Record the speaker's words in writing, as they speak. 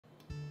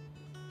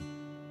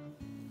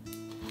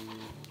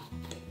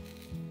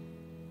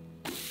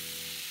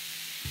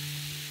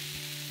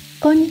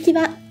こんにち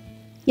は。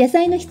野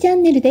菜の日チャ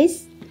ンネルで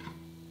す。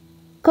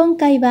今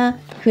回は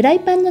フライ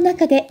パンの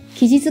中で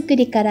生地作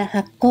りから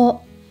発酵、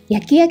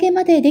焼き上げ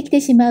までできて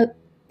しまう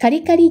カ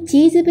リカリチ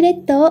ーズブレ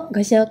ッドを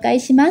ご紹介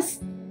しま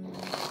す。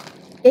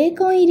ベー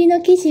コン入り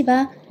の生地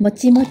はも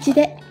ちもち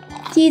で、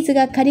チーズ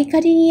がカリ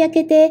カリに焼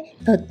けて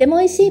とっても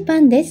美味しいパ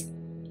ンです。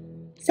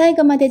最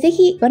後までぜ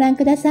ひご覧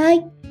くださ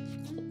い。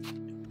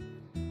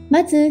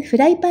まずフ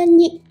ライパン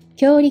に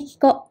強力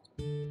粉、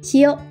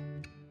塩、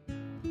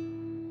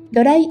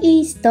ドライ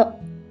イースト、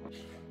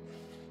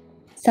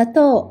砂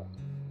糖、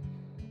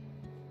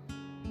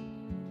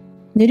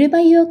ぬるま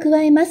湯を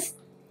加えます。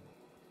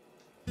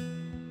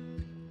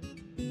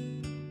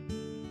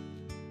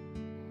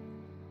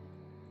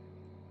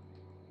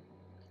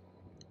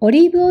オ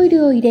リーブオイ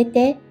ルを入れ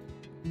て、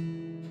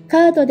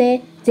カード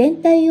で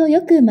全体を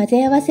よく混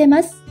ぜ合わせ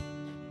ます。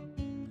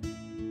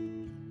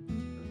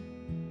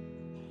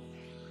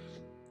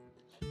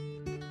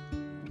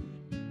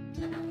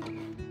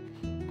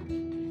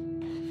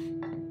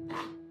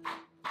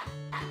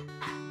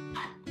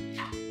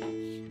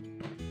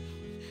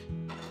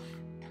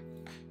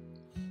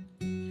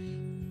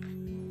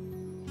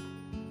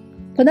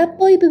粉っ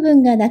ぽい部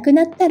分がなく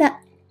なったら、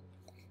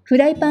フ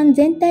ライパン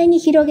全体に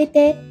広げ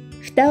て、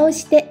蓋を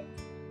して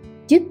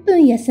10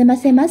分休ま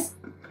せます。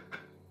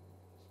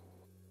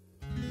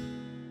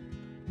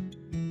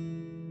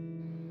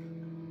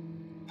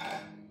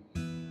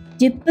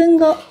10分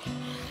後、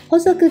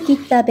細く切っ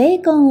たベ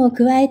ーコンを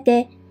加え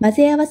て混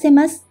ぜ合わせ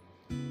ます。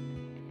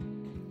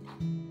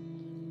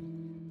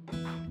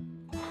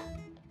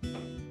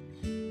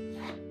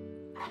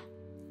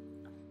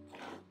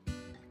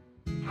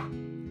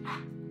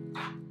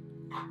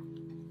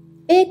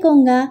ベーコ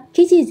ンが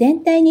生地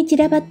全体に散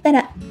らばった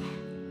ら、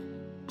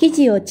生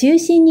地を中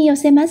心に寄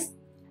せます。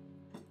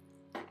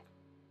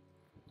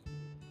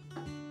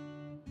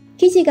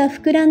生地が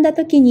膨らんだ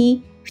時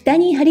に蓋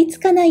に貼り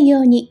付かないよ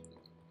うに、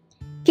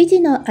生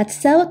地の厚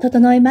さを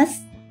整えま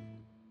す。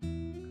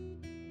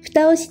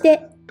蓋をし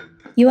て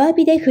弱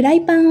火でフラ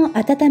イパンを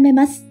温め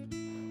ます。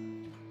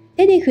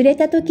手で触れ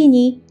た時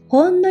に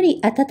ほんの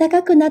り温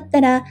かくなった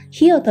ら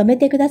火を止め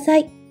てくださ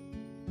い。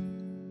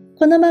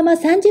このまま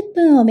30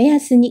分を目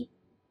安に、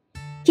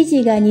生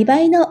地が2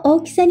倍の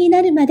大きさにな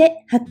るま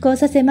で発酵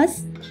させま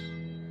す。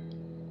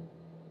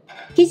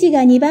生地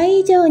が2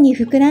倍以上に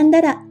膨らんだ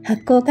ら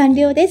発酵完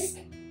了です。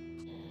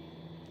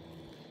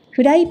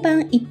フライパ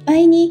ンいっぱ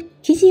いに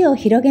生地を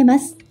広げま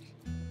す。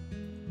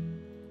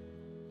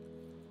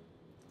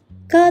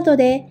カード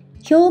で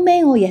表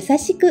面を優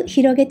しく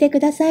広げてく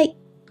ださい。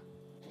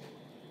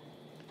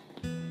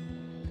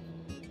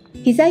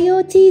ピザ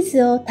用チー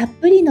ズをたっ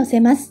ぷり乗せ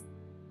ます。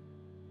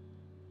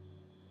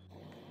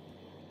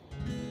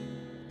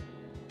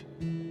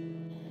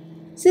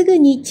すぐ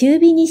に中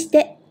火にし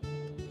て、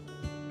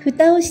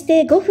蓋をし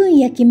て5分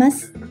焼きま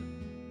す。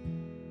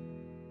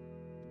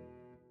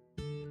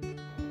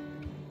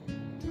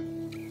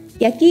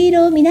焼き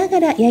色を見なが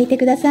ら焼いて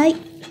ください。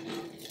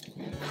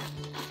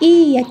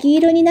いい焼き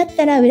色になっ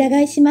たら裏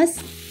返します。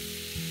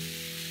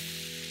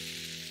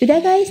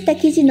裏返した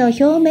生地の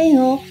表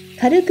面を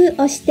軽く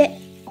押して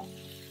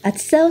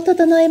厚さを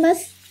整えま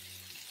す。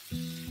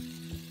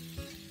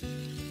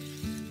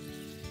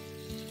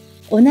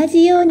同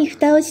じように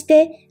蓋をし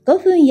て5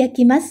分焼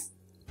きます。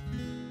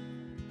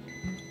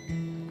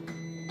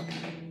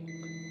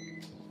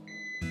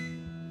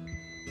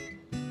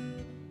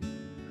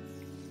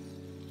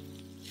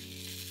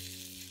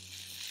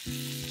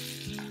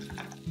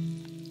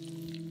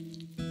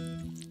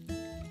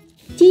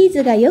チー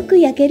ズがよく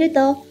焼ける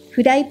と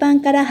フライパ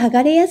ンから剥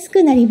がれやす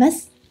くなりま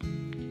す。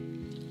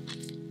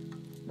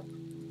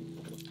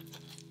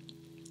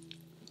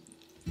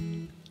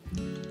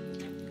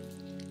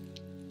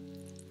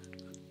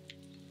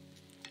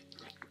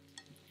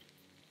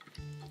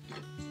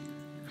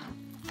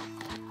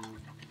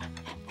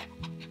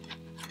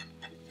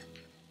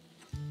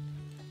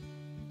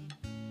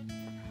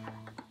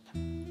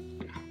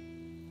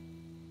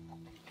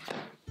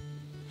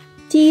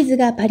チーズ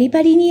がパリ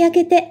パリに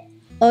焼けて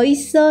美味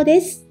しそうで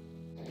す。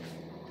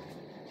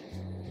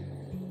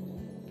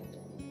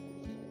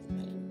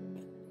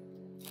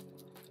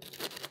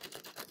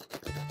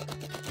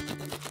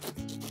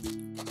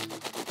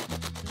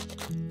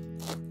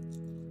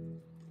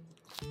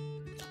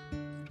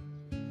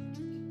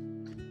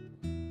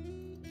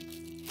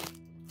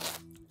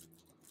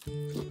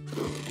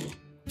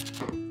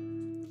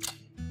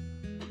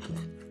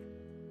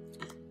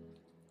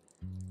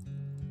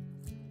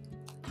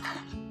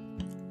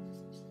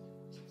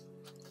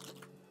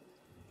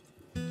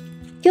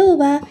今日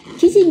は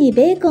生地に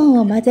ベーコン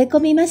を混ぜ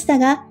込みました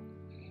が、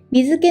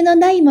水気の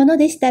ないもの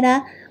でした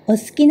らお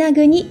好きな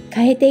具に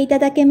変えていた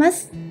だけま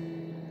す。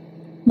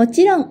も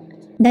ちろん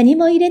何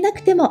も入れなく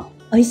ても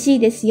美味しい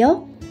です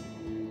よ。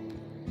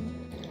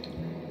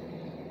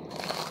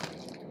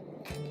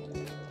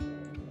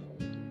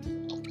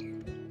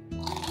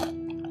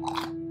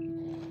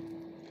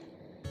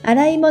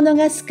洗い物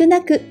が少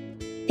なく、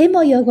手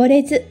も汚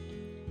れず、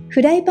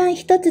フライパン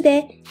一つ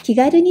で気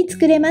軽に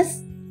作れま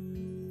す。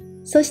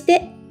そし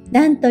て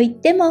なんといっ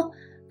ても、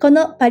こ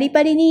のパリ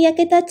パリに焼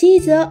けたチ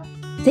ーズを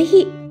ぜ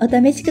ひお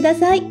試しくだ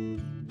さい。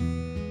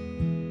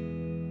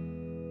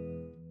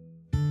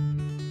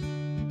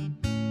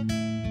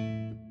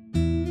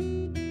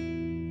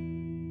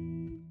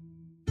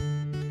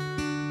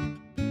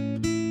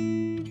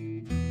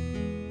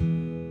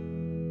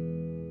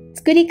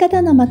作り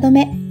方のまと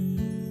め。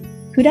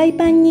フライ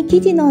パンに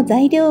生地の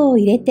材料を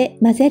入れて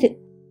混ぜる。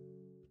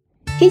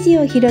生地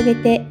を広げ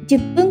て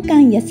10分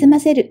間休ま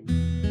せる。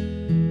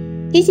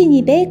生地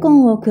にベーコ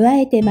ンを加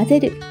えて混ぜ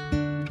る。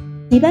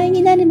2倍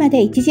になるま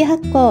で一次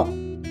発酵。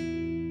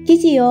生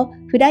地を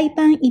フライ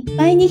パンいっ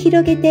ぱいに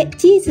広げて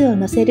チーズを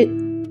のせる。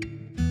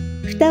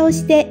蓋を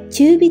して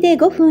中火で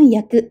5分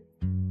焼く。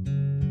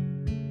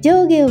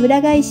上下を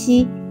裏返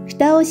し、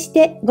蓋をし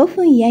て5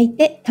分焼い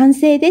て完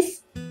成で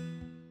す。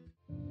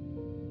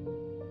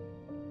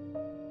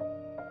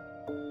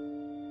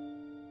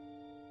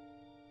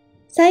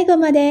最後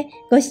まで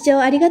ご視聴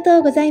ありがと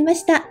うございま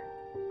した。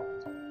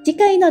次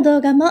回の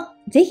動画も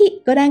ぜ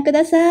ひご覧く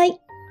ださ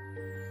い。